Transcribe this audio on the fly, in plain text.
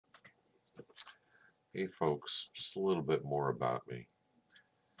Hey folks, just a little bit more about me.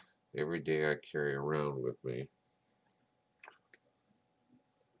 Every day I carry around with me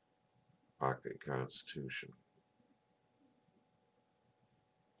pocket constitution.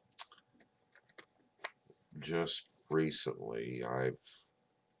 Just recently I've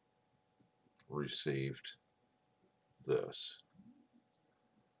received this.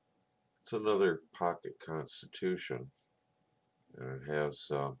 It's another pocket constitution and it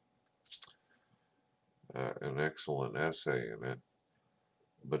has an excellent essay in it.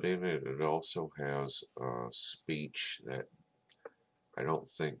 But in it, it also has a speech that I don't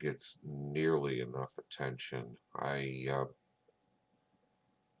think gets nearly enough attention. I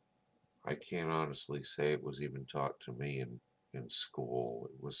can't honestly say it was even taught to me in school.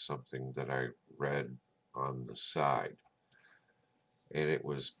 It was something that I read on the side, and it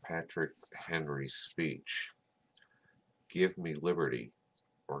was Patrick Henry's speech: "Give me liberty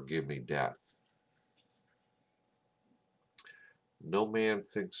or give me death." No man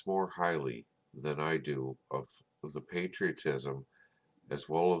thinks more highly than I do of the patriotism as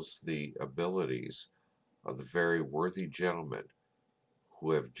well as the abilities of the very worthy gentlemen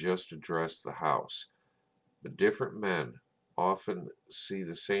who have just addressed the House. But different men often see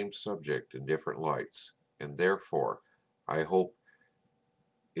the same subject in different lights, and therefore I hope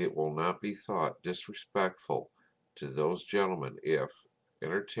it will not be thought disrespectful to those gentlemen if,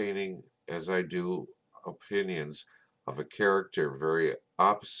 entertaining as I do opinions of a character very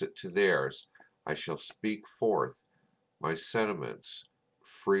opposite to theirs, I shall speak forth my sentiments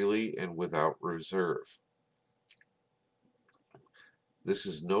freely and without reserve. This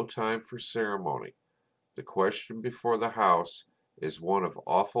is no time for ceremony. The question before the House is one of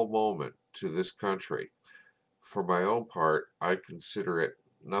awful moment to this country. For my own part, I consider it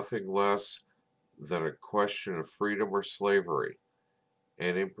nothing less than a question of freedom or slavery,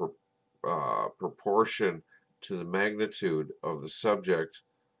 and in proportion to the magnitude of the subject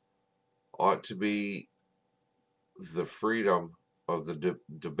ought to be the freedom of the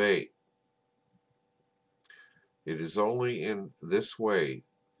debate. It is only in this way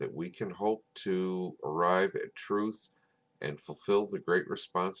that we can hope to arrive at truth and fulfill the great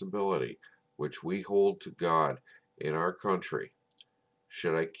responsibility which we hold to God in our country.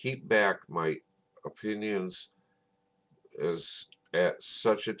 Should I keep back my opinions as at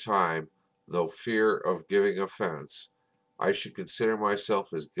such a time, though fear of giving offense, I should consider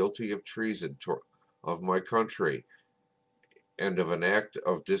myself as guilty of treason of my country and of an act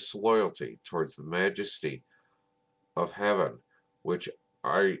of disloyalty towards the majesty of heaven, which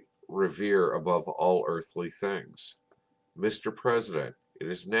I revere above all earthly things. Mr. President, it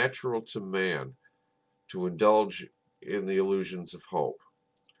is natural to man to indulge in the illusions of hope.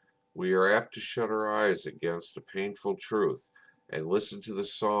 We are apt to shut our eyes against a painful truth and listen to the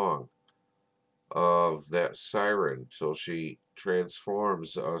song of that siren till she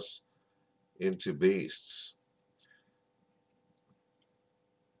transforms us into beasts.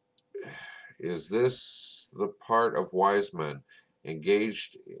 Is this the part of wise men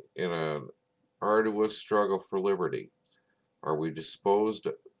engaged in an arduous struggle for liberty? Are we disposed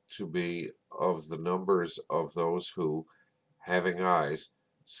to be of the numbers of those who, having eyes,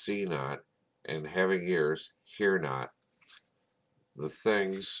 see not, and having ears, hear not, the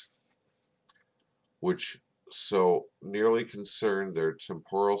things which so nearly concern their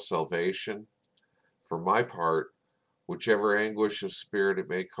temporal salvation? For my part, whichever anguish of spirit it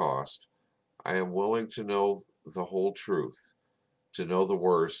may cost, I am willing to know the whole truth, to know the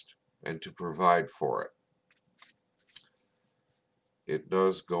worst, and to provide for it. It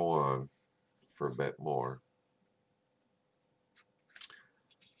does go on for a bit more,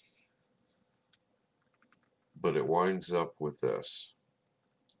 but it winds up with this: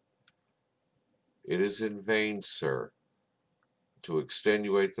 "It is in vain, sir, to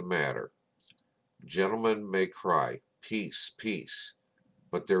extenuate the matter. Gentlemen may cry, 'Peace, peace,'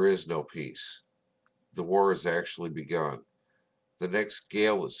 but there is no peace. The war has actually begun. The next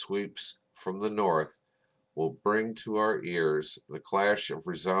gale that sweeps from the north will bring to our ears the clash of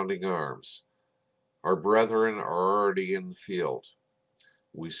resounding arms. Our brethren are already in the field.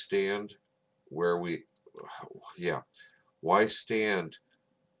 We stand where we, yeah, why stand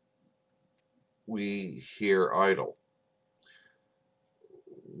we here idle?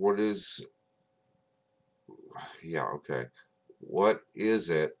 What is, yeah, okay. What is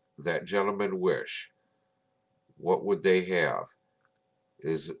it that gentlemen wish? What would they have?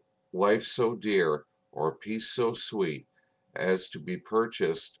 Is life so dear, or peace so sweet, as to be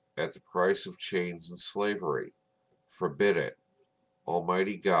purchased at the price of chains and slavery? Forbid it,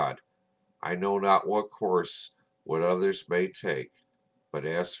 Almighty God. I know not what course what others may take, but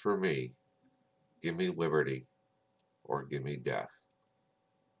as for me, give me liberty or give me death.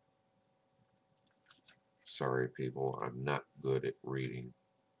 Sorry, people, I'm not good at reading.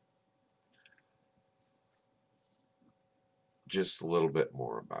 Just a little bit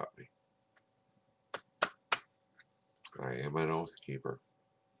more about me. I am an oath keeper.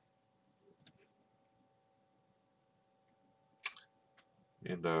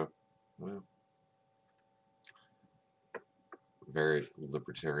 And, well, very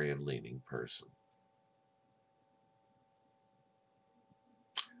libertarian leaning person.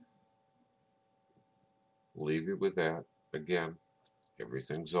 Leave you with that. Again,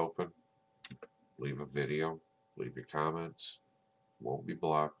 everything's open. Leave a video. Leave your comments. Won't be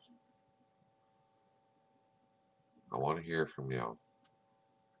blocked. I want to hear from y'all.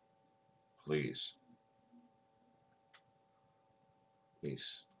 Please.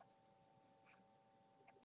 Peace.